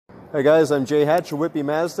Hey guys, I'm Jay Hatch of Whippy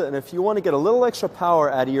Mazda, and if you want to get a little extra power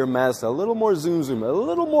out of your Mazda, a little more zoom zoom, a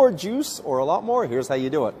little more juice, or a lot more, here's how you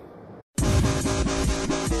do it.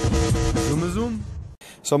 Zoom zoom.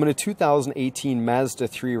 So I'm in a 2018 Mazda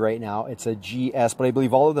 3 right now. It's a GS, but I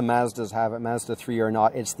believe all of the Mazdas have it, Mazda 3 or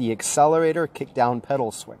not. It's the Accelerator kick-down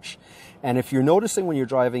pedal switch. And if you're noticing when you're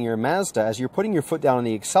driving your Mazda, as you're putting your foot down on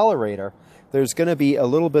the accelerator, there's going to be a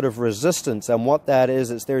little bit of resistance, and what that is,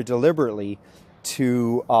 it's there deliberately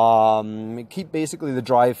to keep basically the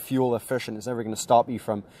drive fuel efficient. It's never going to stop you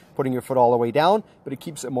from putting your foot all the way down, but it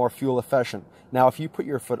keeps it more fuel efficient. Now, if you put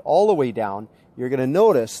your foot all the way down, you're going to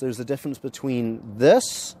notice there's a difference between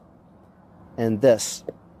this and this.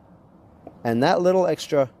 And that little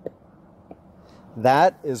extra,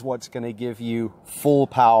 that is what's going to give you full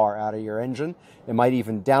power out of your engine. It might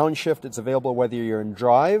even downshift. It's available whether you're in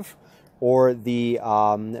drive or the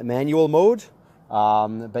manual mode.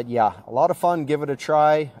 But yeah, a lot of fun. Give it a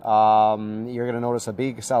try. You're going to notice a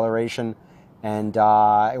big acceleration, and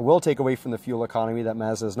it will take away from the fuel economy that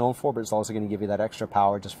Mazda is known for, but it's also going to give you that extra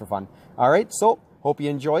power just for fun. All right, so hope you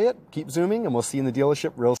enjoy it. Keep zooming, and we'll see you in the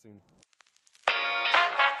dealership real soon.